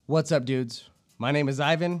What's up, dudes? My name is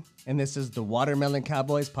Ivan, and this is the Watermelon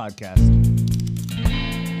Cowboys podcast.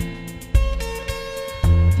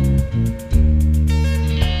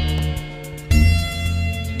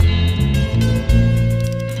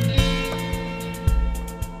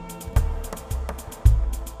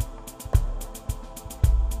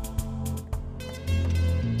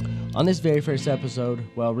 On this very first episode,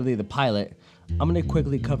 well, really the pilot, I'm going to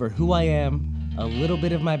quickly cover who I am, a little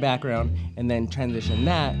bit of my background, and then transition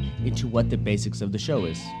that into what the basics of the show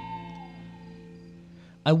is.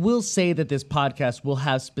 I will say that this podcast will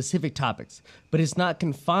have specific topics, but it's not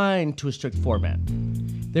confined to a strict format.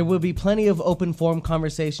 There will be plenty of open forum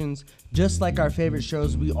conversations, just like our favorite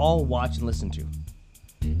shows we all watch and listen to.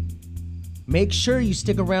 Make sure you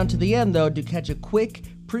stick around to the end, though, to catch a quick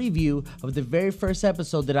preview of the very first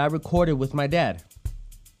episode that I recorded with my dad.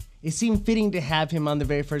 It seemed fitting to have him on the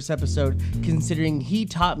very first episode, considering he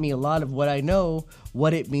taught me a lot of what I know,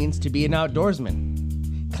 what it means to be an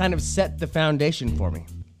outdoorsman. Kind of set the foundation for me.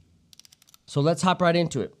 So let's hop right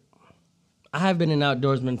into it. I have been an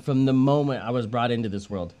outdoorsman from the moment I was brought into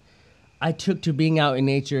this world. I took to being out in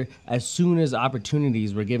nature as soon as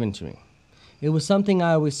opportunities were given to me. It was something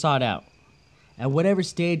I always sought out. At whatever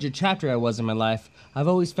stage or chapter I was in my life, I've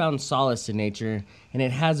always found solace in nature, and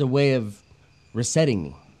it has a way of resetting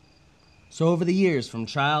me. So over the years, from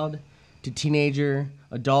child to teenager,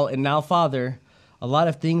 adult, and now father, a lot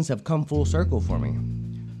of things have come full circle for me.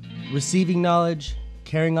 Receiving knowledge,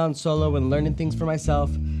 carrying on solo and learning things for myself,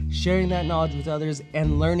 sharing that knowledge with others,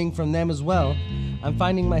 and learning from them as well, I'm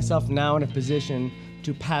finding myself now in a position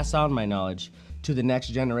to pass on my knowledge to the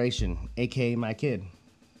next generation, aka my kid.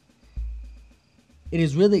 It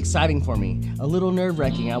is really exciting for me, a little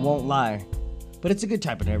nerve-wracking, I won't lie, but it's a good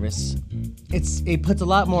type of nervous. It puts a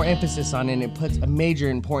lot more emphasis on it, and it puts a major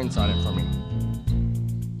importance on it for me.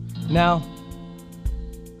 Now,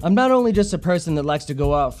 I'm not only just a person that likes to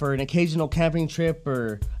go out for an occasional camping trip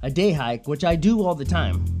or a day hike, which I do all the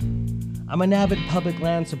time. I'm an avid public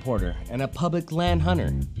land supporter and a public land hunter,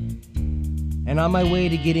 and on my way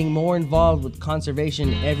to getting more involved with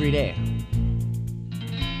conservation every day.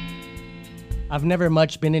 I've never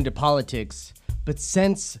much been into politics, but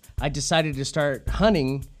since I decided to start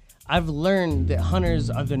hunting, I've learned that hunters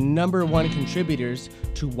are the #1 contributors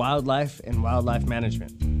to wildlife and wildlife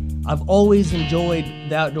management. I've always enjoyed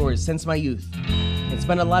the outdoors since my youth and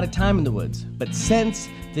spent a lot of time in the woods, but since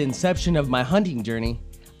the inception of my hunting journey,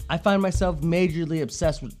 I find myself majorly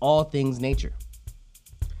obsessed with all things nature.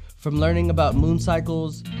 From learning about moon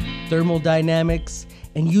cycles, thermal dynamics,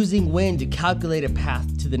 and using wind to calculate a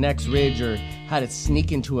path to the next ridge or how to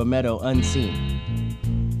sneak into a meadow unseen.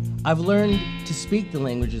 I've learned to speak the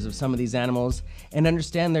languages of some of these animals and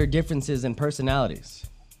understand their differences and personalities.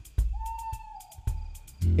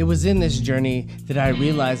 It was in this journey that I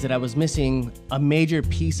realized that I was missing a major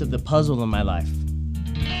piece of the puzzle in my life.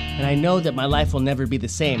 And I know that my life will never be the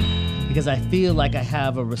same because I feel like I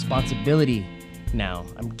have a responsibility now.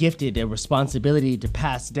 I'm gifted a responsibility to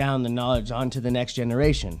pass down the knowledge on to the next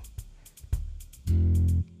generation.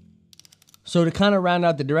 So to kind of round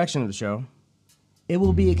out the direction of the show, it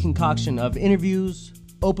will be a concoction of interviews,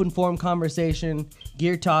 open forum conversation,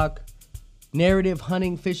 gear talk, narrative,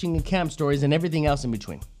 hunting, fishing, and camp stories, and everything else in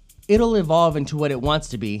between. It'll evolve into what it wants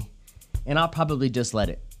to be, and I'll probably just let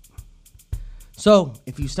it. So,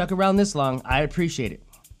 if you stuck around this long, I appreciate it.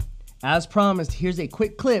 As promised, here's a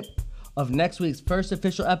quick clip of next week's first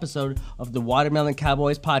official episode of the Watermelon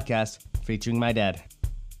Cowboys podcast featuring my dad.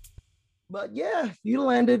 But yeah, you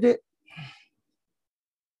landed it.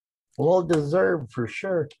 Well deserved for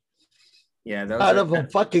sure. Yeah, out of a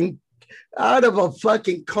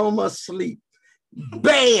fucking coma sleep.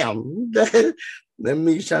 Bam! Then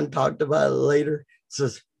Mishan talked about it later.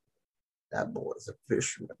 Says that boy's a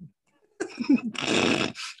fisherman.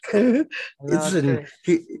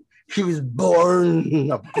 He was born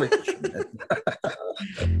a fisherman.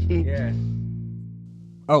 Yeah.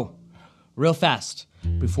 Oh, real fast,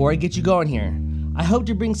 before I get you going here, I hope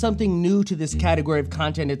to bring something new to this category of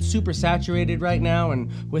content. It's super saturated right now,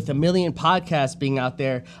 and with a million podcasts being out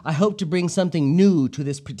there, I hope to bring something new to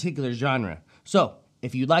this particular genre. So,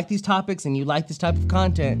 if you like these topics and you like this type of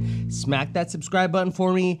content, smack that subscribe button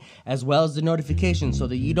for me, as well as the notification so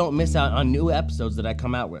that you don't miss out on new episodes that I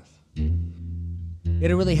come out with.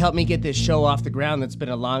 It'll really help me get this show off the ground that's been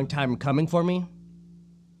a long time coming for me.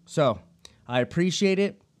 So, I appreciate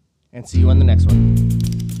it, and see you on the next one.